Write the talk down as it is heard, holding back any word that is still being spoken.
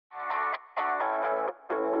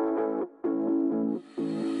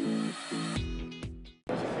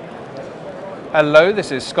Hello,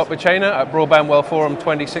 this is Scott Bicheno at Broadband World Forum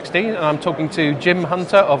 2016, and I'm talking to Jim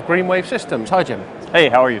Hunter of Greenwave Systems. Hi, Jim. Hey,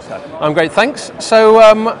 how are you, Scott? I'm great, thanks. So,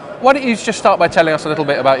 why don't you just start by telling us a little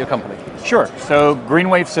bit about your company? Sure. So,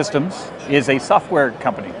 Greenwave Systems is a software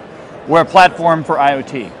company. We're a platform for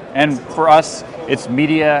IoT, and for us, it's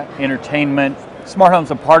media, entertainment, smart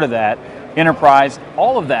home's a part of that, enterprise,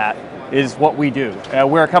 all of that is what we do.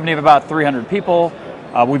 We're a company of about 300 people.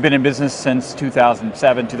 We've been in business since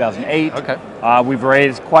 2007, 2008. Okay. We've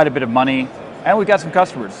raised quite a bit of money, and we've got some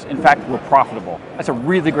customers. In fact, we're profitable. That's a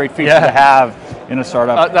really great feature to have in a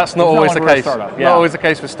startup. That's not always the case. Not always the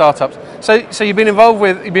case with startups. So you've been involved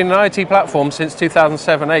with, you've been an IoT platform since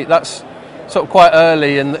 2007-8. That's sort of quite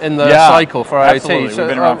early in the cycle for IoT. Absolutely. So, we've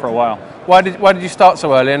been around for a while. Why did you start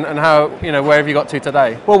so early, and how, where have you got to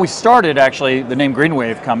today? Well, we started actually, the name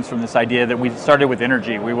Greenwave comes from this idea that we started with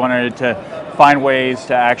energy. We wanted to find ways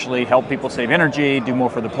to actually help people save energy, do more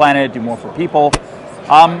for the planet, do more for people.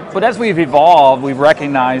 But as we've evolved, we've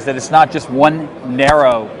recognized that it's not just one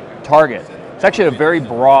narrow target. It's actually a very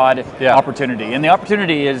broad opportunity. And the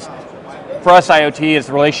opportunity is, for us, IoT is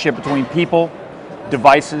the relationship between people,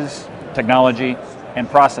 devices, technology, and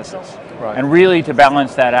processes. Right. And really to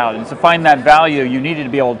balance that out. And to find that value, you needed to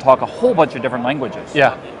be able to talk a whole bunch of different languages.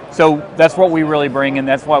 Yeah. So that's what we really bring, and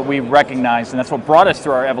that's what we recognize, and that's what brought us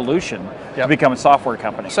through our evolution to become a software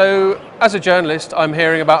company. So as a journalist, I'm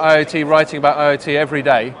hearing about IoT, writing about IoT every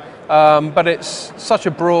day, but it's such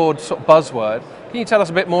a broad sort of buzzword. Can you tell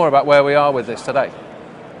us a bit more about where we are with this today?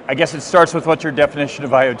 I guess it starts with what your definition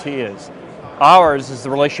of IoT is. Ours is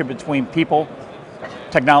the relationship between people,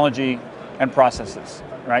 technology, and processes.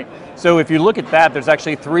 Right? So if you look at that, there's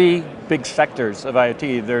actually three big sectors of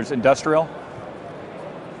IoT. There's industrial,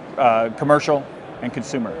 commercial, and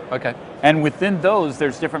consumer. Okay. And within those,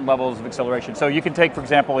 there's different levels of acceleration. So you can take, for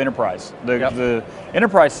example, enterprise. The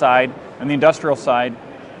enterprise side and the industrial side,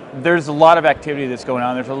 there's a lot of activity that's going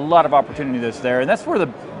on. There's a lot of opportunity that's there, and that's where the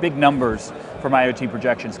big numbers from IoT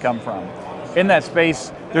projections come from. In that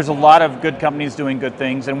space, there's a lot of good companies doing good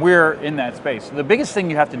things, and we're in that space. The biggest thing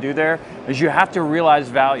you have to do there is you have to realize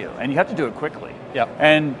value, and you have to do it quickly. Yep.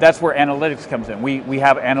 And that's where analytics comes in. We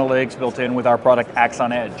have analytics built in with our product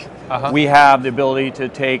Axon Edge. Uh-huh. We have the ability to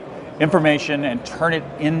take information and turn it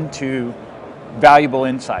into valuable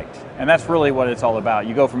insight. And that's really what it's all about.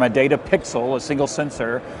 You go from a data pixel, a single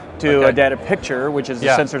sensor, to a data picture, which is the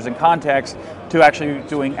sensors and context, to actually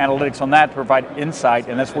doing analytics on that to provide insight,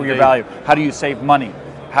 and that's where your value. How do you save money?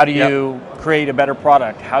 How do you create a better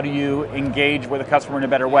product? How do you engage with a customer in a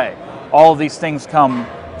better way? All of these things come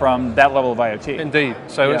from that level of IoT. Indeed.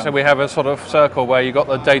 So we have a sort of circle where you got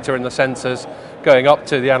the data and the sensors going up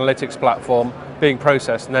to the analytics platform, being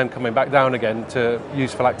processed, and then coming back down again to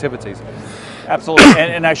useful activities. Absolutely,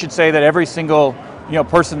 and I should say that every single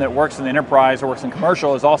person that works in the enterprise or works in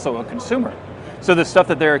commercial is also a consumer. So the stuff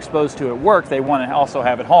that they're exposed to at work, they want to also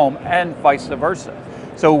have at home, and vice versa.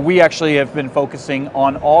 So we actually have been focusing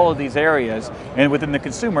on all of these areas, and within the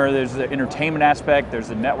consumer, there's the entertainment aspect, there's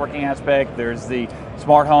the networking aspect, there's the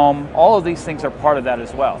smart home, all of these things are part of that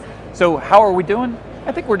as well. So how are we doing?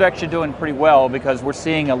 I think we're actually doing pretty well because we're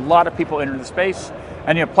seeing a lot of people enter the space,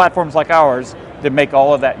 and you have platforms like ours that make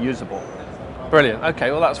all of that usable. Brilliant.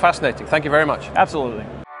 Okay, well that's fascinating. Thank you very much. Absolutely.